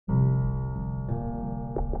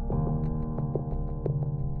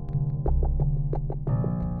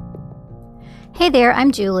Hey there,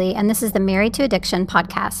 I'm Julie, and this is the Married to Addiction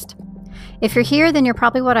podcast. If you're here, then you're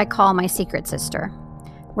probably what I call my secret sister.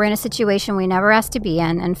 We're in a situation we never asked to be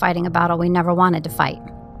in and fighting a battle we never wanted to fight.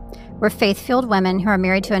 We're faith-filled women who are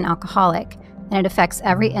married to an alcoholic, and it affects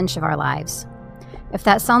every inch of our lives. If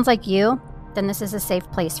that sounds like you, then this is a safe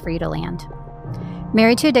place for you to land.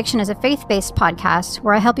 Married to Addiction is a faith-based podcast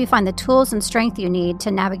where I help you find the tools and strength you need to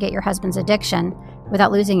navigate your husband's addiction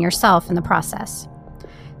without losing yourself in the process.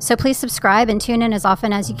 So please subscribe and tune in as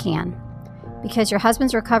often as you can, because your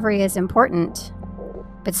husband's recovery is important,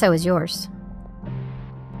 but so is yours.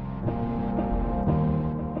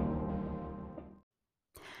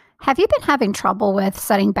 Have you been having trouble with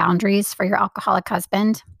setting boundaries for your alcoholic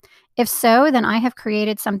husband? If so, then I have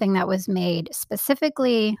created something that was made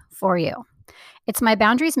specifically for you. It's my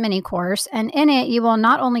Boundaries mini course, and in it, you will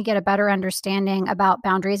not only get a better understanding about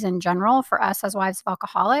boundaries in general for us as wives of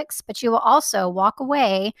alcoholics, but you will also walk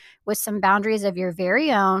away with some boundaries of your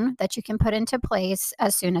very own that you can put into place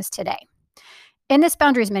as soon as today. In this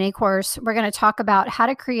Boundaries mini course, we're going to talk about how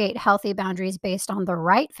to create healthy boundaries based on the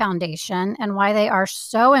right foundation and why they are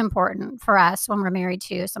so important for us when we're married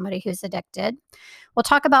to somebody who's addicted. We'll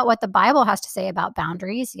talk about what the Bible has to say about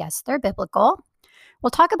boundaries. Yes, they're biblical. We'll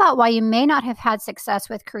talk about why you may not have had success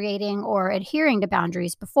with creating or adhering to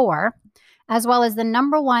boundaries before, as well as the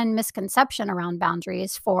number one misconception around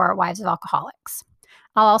boundaries for wives of alcoholics.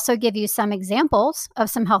 I'll also give you some examples of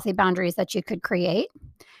some healthy boundaries that you could create.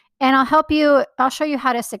 And I'll show you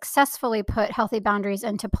how to successfully put healthy boundaries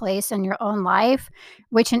into place in your own life,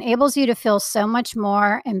 which enables you to feel so much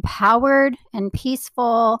more empowered and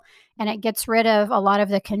peaceful, and it gets rid of a lot of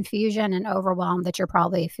the confusion and overwhelm that you're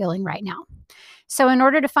probably feeling right now. So in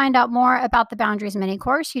order to find out more about the Boundaries mini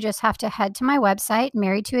course, you just have to head to my website,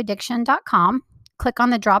 marriedtoaddiction.com, click on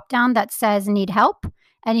the drop down that says Need Help,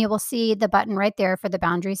 and you will see the button right there for the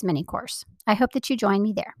Boundaries mini course. I hope that you join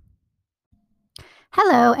me there.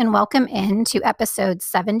 Hello, and welcome into episode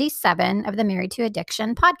 77 of the Married to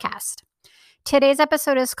Addiction podcast. Today's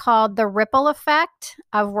episode is called The Ripple Effect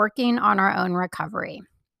of Working on Our Own Recovery.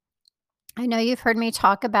 I know you've heard me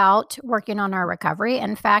talk about working on our recovery.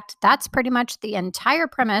 In fact, that's pretty much the entire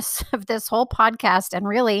premise of this whole podcast and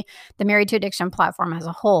really the Married to Addiction platform as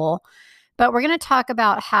a whole. But we're going to talk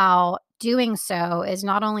about how doing so is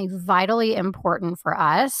not only vitally important for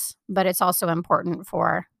us, but it's also important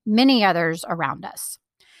for many others around us.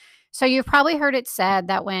 So you've probably heard it said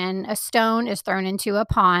that when a stone is thrown into a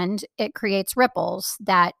pond, it creates ripples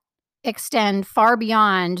that extend far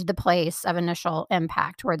beyond the place of initial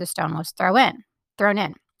impact where the stone was thrown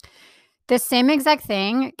in. The same exact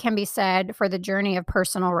thing can be said for the journey of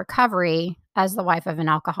personal recovery as the wife of an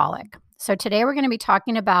alcoholic. So today we're going to be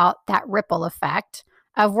talking about that ripple effect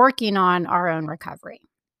of working on our own recovery.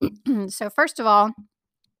 So first of all,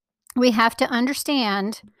 we have to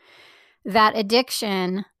understand that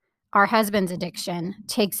addiction, our husband's addiction,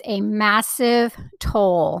 takes a massive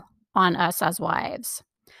toll on us as wives.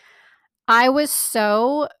 I was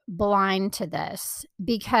so blind to this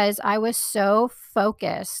because I was so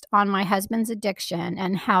focused on my husband's addiction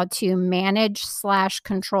and how to manage /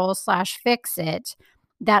 control / fix it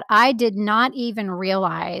that I did not even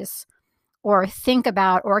realize or think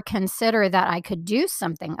about or consider that I could do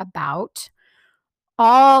something about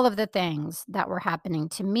all of the things that were happening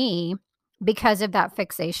to me because of that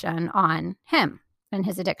fixation on him and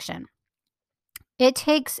his addiction. It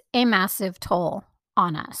takes a massive toll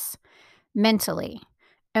on us. Mentally,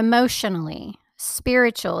 emotionally,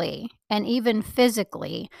 spiritually, and even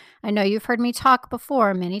physically. I know you've heard me talk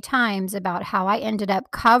before many times about how I ended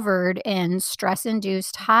up covered in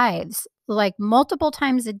stress-induced hives, like multiple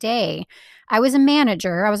times a day. I was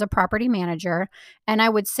a property manager, and I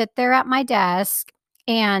would sit there at my desk,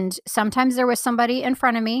 and sometimes there was somebody in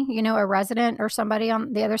front of me, a resident or somebody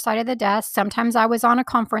on the other side of the desk. Sometimes I was on a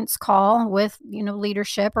conference call with,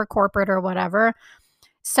 leadership or corporate or whatever.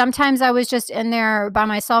 Sometimes I was just in there by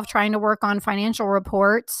myself trying to work on financial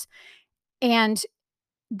reports, and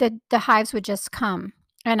the hives would just come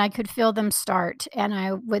and I could feel them start. And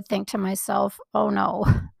I would think to myself, oh no,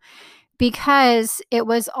 because it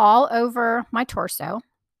was all over my torso,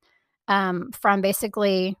 from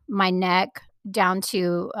basically my neck down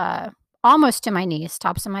to almost to my knees,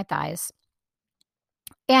 tops of my thighs.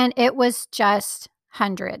 And it was just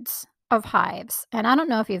hundreds of hives. And I don't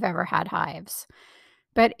know if you've ever had hives,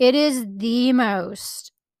 but it is the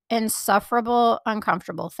most insufferable,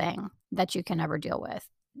 uncomfortable thing that you can ever deal with.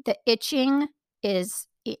 The itching is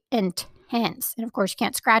intense. And of course, you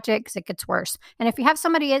can't scratch it because it gets worse. And if you have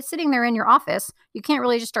somebody sitting there in your office, you can't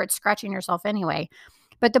really just start scratching yourself anyway.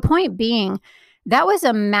 But the point being That was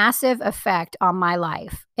a massive effect on my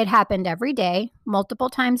life. It happened every day, multiple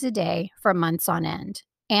times a day for months on end.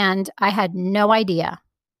 And I had no idea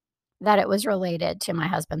that it was related to my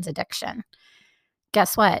husband's addiction.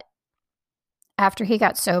 Guess what? After he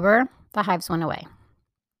got sober, the hives went away.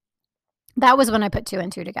 That was when I put two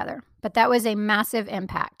and two together. But that was a massive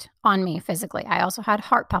impact on me physically. I also had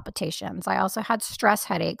heart palpitations. I also had stress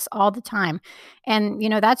headaches all the time. And,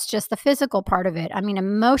 that's just the physical part of it. I mean,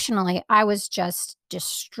 emotionally, I was just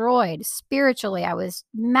destroyed. Spiritually, I was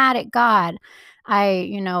mad at God. I,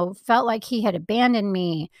 felt like he had abandoned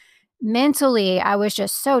me. Mentally, I was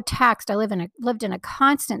just so taxed. I lived in a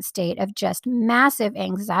constant state of just massive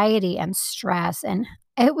anxiety and stress. And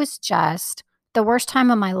it was just the worst time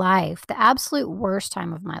of my life, the absolute worst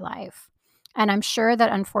time of my life. And I'm sure that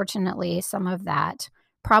unfortunately, some of that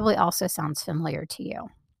probably also sounds familiar to you.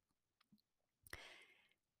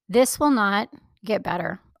 This will not get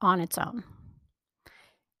better on its own.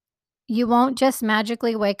 You won't just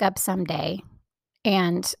magically wake up someday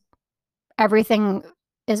and everything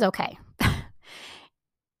is okay.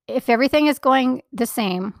 If everything is going the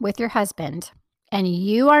same with your husband and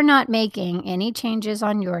you are not making any changes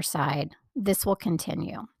on your side, this will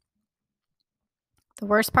continue. The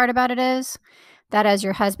worst part about it is that as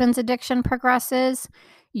your husband's addiction progresses,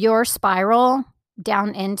 your spiral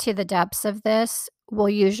down into the depths of this will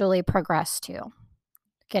usually progress too,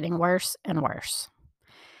 getting worse and worse.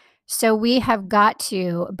 So we have got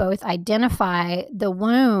to both identify the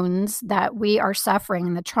wounds that we are suffering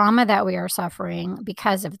and the trauma that we are suffering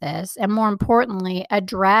because of this, and more importantly,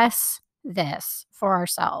 address this for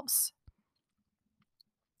ourselves.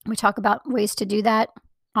 We talk about ways to do that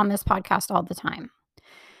on this podcast all the time.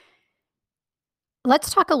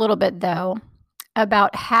 Let's talk a little bit, though,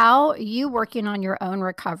 about how you working on your own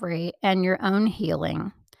recovery and your own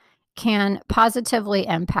healing can positively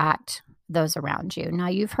impact those around you. Now,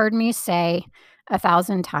 you've heard me say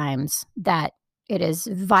 1,000 times that it is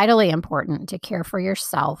vitally important to care for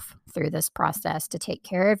yourself through this process, to take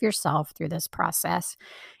care of yourself through this process,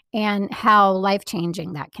 and how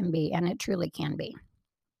life-changing that can be, and it truly can be.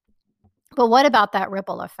 But what about that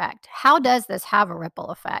ripple effect? How does this have a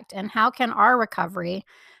ripple effect? And how can our recovery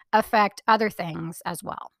affect other things as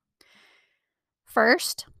well?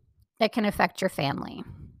 First, it can affect your family.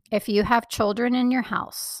 If you have children in your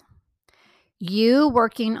house, you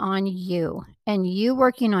working on you and you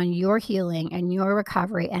working on your healing and your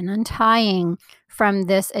recovery and untying from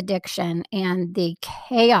this addiction and the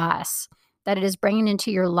chaos that it is bringing into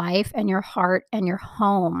your life and your heart and your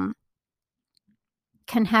home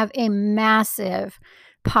can have a massive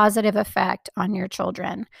positive effect on your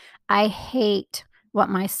children. I hate what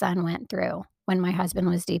my son went through when my husband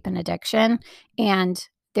was deep in addiction. And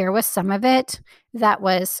there was some of it that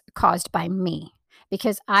was caused by me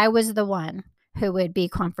because I was the one who would be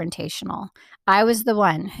confrontational. I was the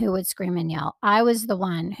one who would scream and yell. I was the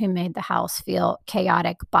one who made the house feel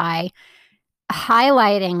chaotic by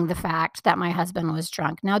highlighting the fact that my husband was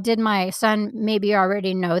drunk. Now, did my son maybe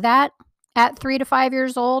already know that at 3 to 5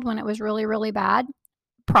 years old when it was really, really bad?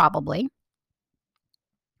 Probably.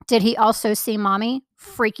 Did he also see mommy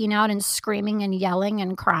freaking out and screaming and yelling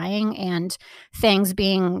and crying and things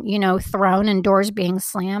being, thrown and doors being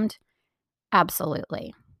slammed?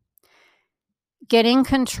 Absolutely. Getting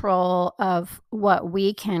control of what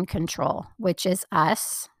we can control, which is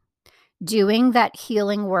us, doing that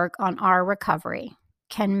healing work on our recovery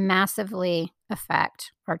can massively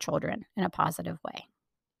affect our children in a positive way.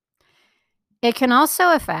 It can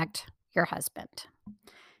also affect your husband.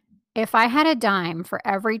 If I had a dime for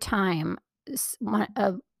every time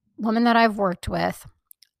a woman that I've worked with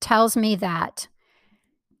tells me that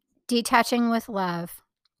detaching with love,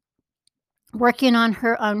 working on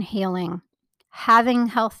her own healing, having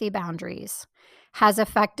healthy boundaries has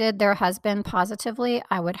affected their husband positively,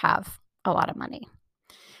 I would have a lot of money.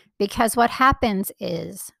 Because what happens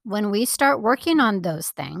is when we start working on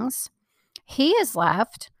those things, he is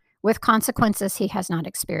left with consequences he has not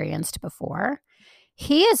experienced before.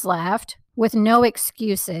 He is left with no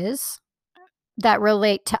excuses that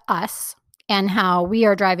relate to us and how we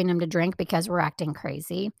are driving him to drink because we're acting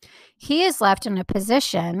crazy. He is left in a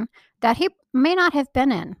position that he may not have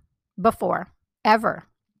been in before, ever,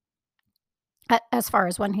 as far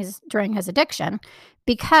as when he's during his addiction,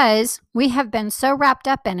 because we have been so wrapped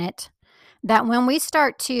up in it that when we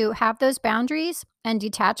start to have those boundaries and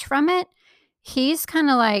detach from it, he's kind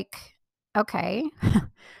of like, okay,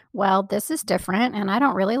 well, this is different and I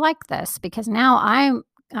don't really like this because now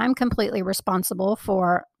I'm completely responsible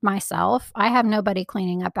for myself. I have nobody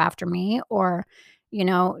cleaning up after me or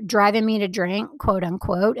driving me to drink, quote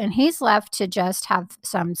unquote. And he's left to just have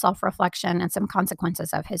some self reflection and some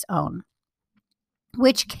consequences of his own,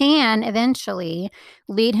 which can eventually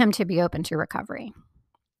lead him to be open to recovery.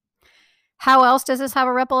 How else does this have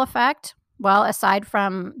a ripple effect? Well, aside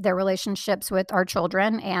from the relationships with our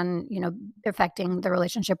children and, affecting the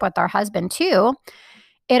relationship with our husband too,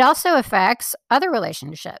 it also affects other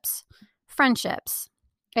relationships, friendships,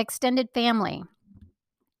 extended family.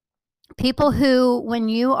 People who, when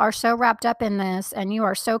you are so wrapped up in this and you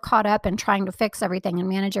are so caught up in trying to fix everything and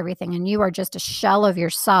manage everything, and you are just a shell of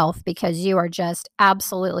yourself because you are just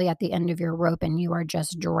absolutely at the end of your rope and you are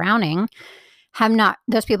just drowning,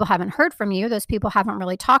 those people haven't heard from you. Those people haven't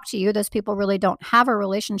really talked to you. Those people really don't have a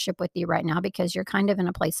relationship with you right now because you're kind of in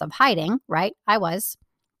a place of hiding, right? I was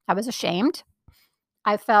ashamed.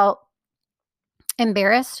 I felt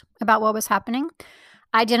embarrassed about what was happening.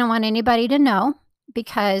 I didn't want anybody to know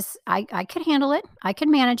because I could handle it. I could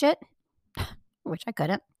manage it, which I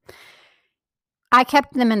couldn't. I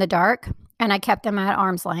kept them in the dark and I kept them at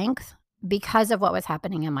arm's length because of what was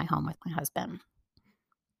happening in my home with my husband.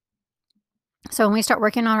 So when we start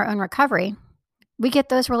working on our own recovery, we get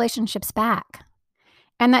those relationships back.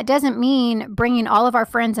 And that doesn't mean bringing all of our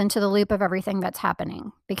friends into the loop of everything that's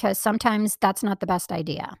happening, because sometimes that's not the best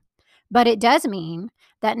idea. But it does mean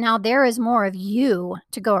that now there is more of you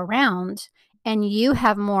to go around and you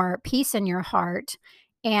have more peace in your heart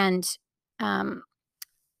and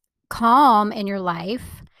calm in your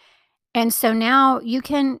life. And so now you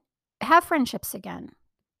can have friendships again.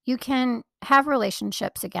 You can have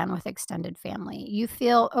relationships again with extended family. You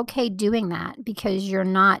feel okay doing that because you're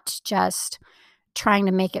not just trying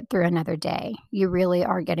to make it through another day. You really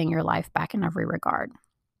are getting your life back in every regard.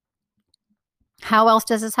 How else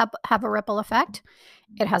does this have a ripple effect?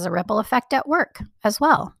 It has a ripple effect at work as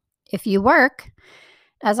well. If you work,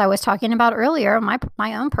 as I was talking about earlier,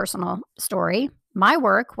 my own personal story, my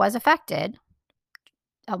work was affected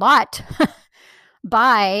a lot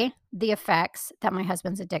by the effects that my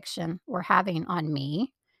husband's addiction were having on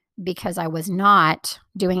me because I was not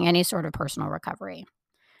doing any sort of personal recovery.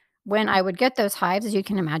 When I would get those hives, as you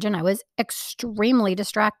can imagine, I was extremely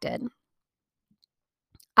distracted.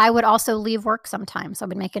 I would also leave work sometimes. I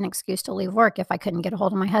would make an excuse to leave work if I couldn't get a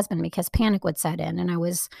hold of my husband because panic would set in. And I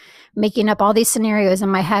was making up all these scenarios in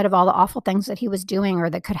my head of all the awful things that he was doing or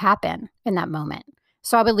that could happen in that moment.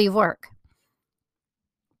 So I would leave work.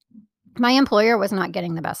 My employer was not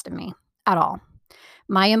getting the best of me at all.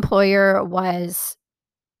 My employer was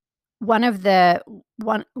one of the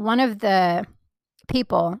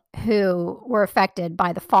people who were affected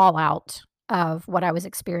by the fallout of what I was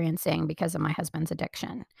experiencing because of my husband's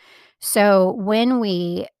addiction. So when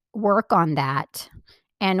we work on that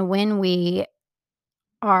and when we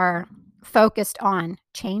are focused on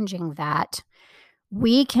changing that,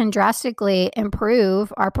 we can drastically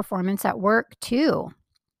improve our performance at work too.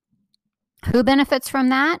 Who benefits from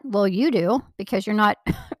that? Well, you do, because you're not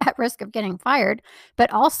at risk of getting fired,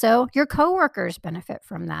 but also your coworkers benefit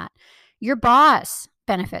from that. Your boss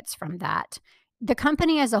benefits from that. The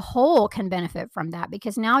company as a whole can benefit from that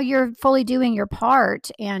because now you're fully doing your part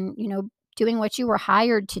and, doing what you were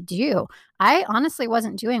hired to do. I honestly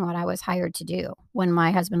wasn't doing what I was hired to do when my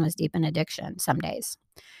husband was deep in addiction some days.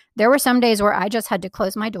 There were some days where I just had to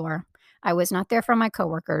close my door. I was not there for my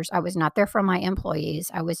coworkers. I was not there for my employees.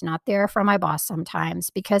 I was not there for my boss sometimes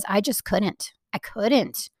because I just couldn't. I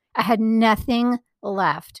couldn't. I had nothing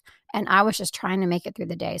left. And I was just trying to make it through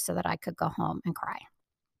the day so that I could go home and cry.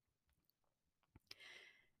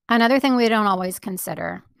 Another thing we don't always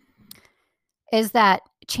consider is that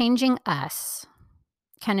changing us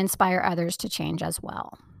can inspire others to change as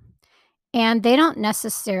well. And they don't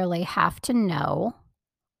necessarily have to know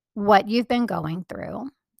what you've been going through,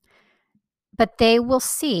 but they will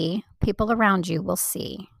see, people around you will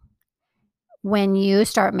see when you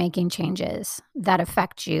start making changes that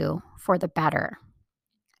affect you for the better.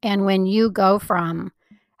 And when you go from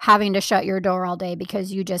having to shut your door all day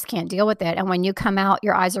because you just can't deal with it, and when you come out,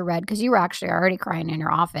 your eyes are red because you were actually already crying in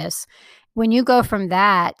your office. When you go from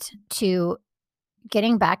that to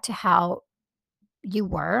getting back to how you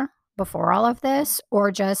were before all of this,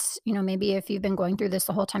 or just, maybe if you've been going through this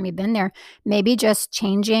the whole time you've been there, maybe just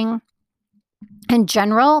changing in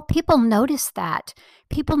general, people notice that.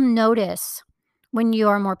 People notice when you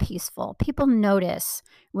are more peaceful. People notice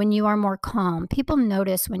when you are more calm. People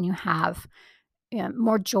notice when you have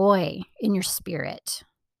more joy in your spirit.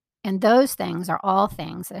 And those things are all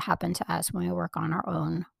things that happen to us when we work on our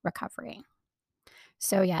own recovery.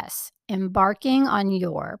 So yes, embarking on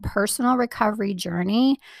your personal recovery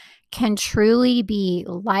journey can truly be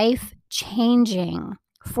life-changing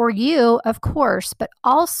For you, of course, but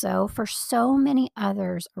also for so many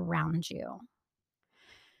others around you.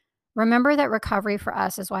 Remember that recovery for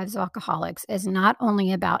us as wives of alcoholics is not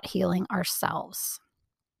only about healing ourselves,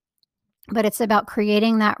 but it's about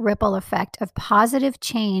creating that ripple effect of positive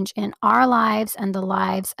change in our lives and the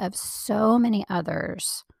lives of so many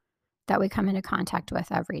others that we come into contact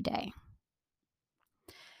with every day.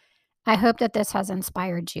 I hope that this has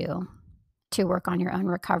inspired you to work on your own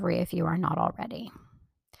recovery if you are not already.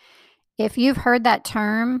 If you've heard that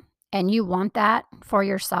term and you want that for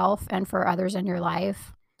yourself and for others in your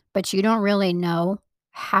life, but you don't really know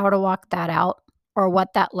how to walk that out or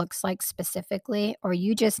what that looks like specifically, or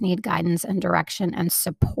you just need guidance and direction and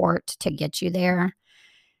support to get you there,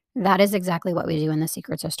 that is exactly what we do in the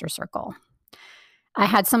Secret Sister Circle. I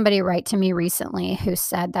had somebody write to me recently who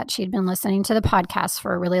said that she'd been listening to the podcast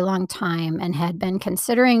for a really long time and had been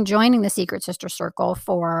considering joining the Secret Sister Circle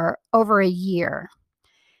for over a year.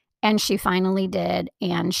 And she finally did,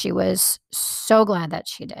 and she was so glad that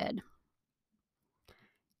she did.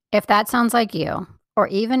 If that sounds like you, or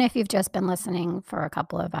even if you've just been listening for a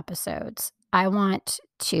couple of episodes, I want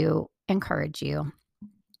to encourage you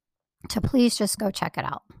to please just go check it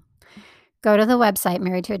out. Go to the website,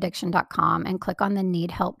 marriedtoaddiction.com, and click on the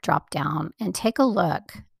Need Help drop-down and take a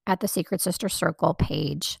look at the Secret Sister Circle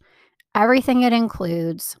page. Everything it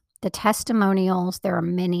includes, the testimonials, there are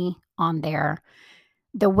many on there.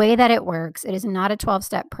 The way that it works, it is not a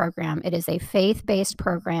 12-step program. It is a faith-based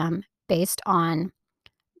program based on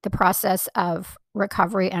the process of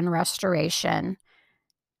recovery and restoration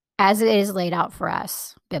as it is laid out for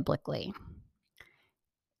us biblically.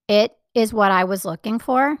 It is what I was looking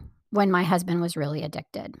for when my husband was really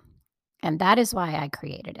addicted, and that is why I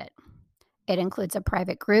created it. It includes a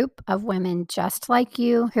private group of women just like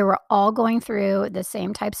you who are all going through the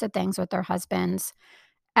same types of things with their husbands.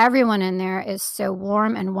 Everyone in there is so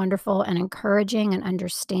warm and wonderful and encouraging and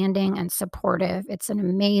understanding and supportive. It's an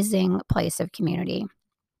amazing place of community.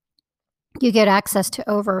 You get access to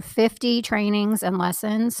over 50 trainings and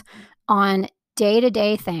lessons on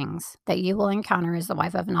day-to-day things that you will encounter as the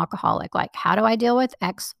wife of an alcoholic, like how do I deal with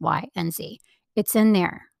X, Y, and Z? It's in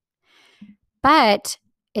there. But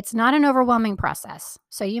it's not an overwhelming process.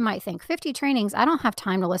 So you might think 50 trainings, I don't have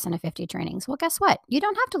time to listen to 50 trainings. Well, guess what? You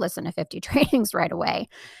don't have to listen to 50 trainings right away.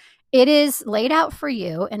 It is laid out for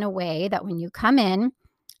you in a way that when you come in,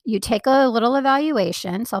 you take a little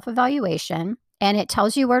evaluation, self-evaluation, and it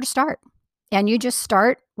tells you where to start. And you just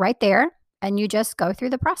start right there and you just go through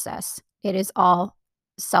the process. It is all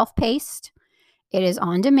self-paced. It is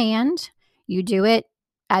on demand. You do it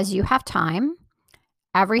as you have time.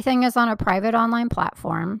 Everything is on a private online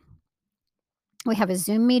platform. We have a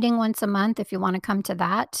Zoom meeting once a month if you want to come to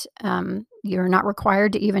that. You're not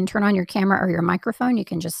required to even turn on your camera or your microphone. You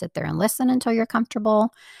can just sit there and listen until you're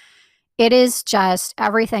comfortable. It is just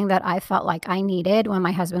everything that I felt like I needed when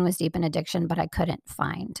my husband was deep in addiction, but I couldn't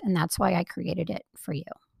find. And that's why I created it for you.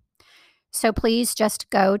 So please just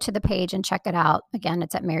go to the page and check it out. Again,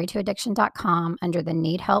 it's at marriedtoaddiction.com under the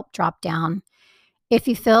Need Help drop-down. If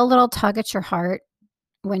you feel a little tug at your heart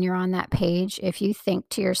when you're on that page, if you think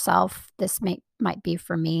to yourself, this might be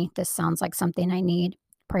for me, this sounds like something I need,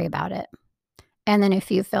 pray about it. And then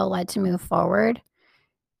if you feel led to move forward,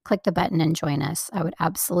 click the button and join us. I would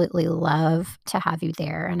absolutely love to have you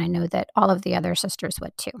there. And I know that all of the other sisters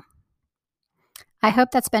would too. I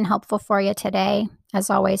hope that's been helpful for you today. As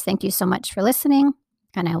always, thank you so much for listening,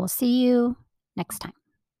 and I will see you next time.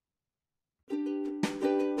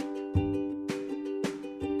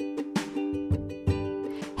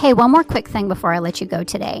 Hey, one more quick thing before I let you go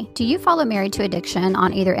today. Do you follow Married to Addiction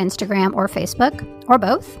on either Instagram or Facebook, or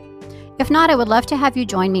both? If not, I would love to have you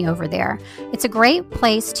join me over there. It's a great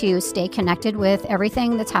place to stay connected with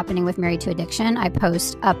everything that's happening with Married to Addiction. I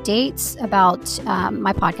post updates about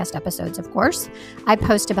my podcast episodes, of course. I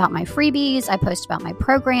post about my freebies. I post about my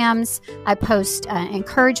programs. I post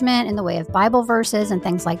encouragement in the way of Bible verses and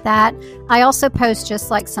things like that. I also post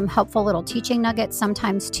just like some helpful little teaching nuggets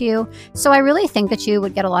sometimes too. So I really think that you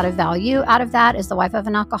would get a lot of value out of that as the wife of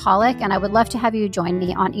an alcoholic. And I would love to have you join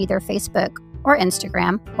me on either Facebook or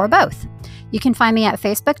Instagram, or both. You can find me at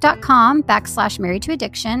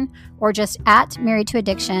facebook.com/marriedtoaddiction or just at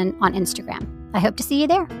marriedtoaddiction on Instagram. I hope to see you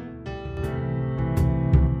there.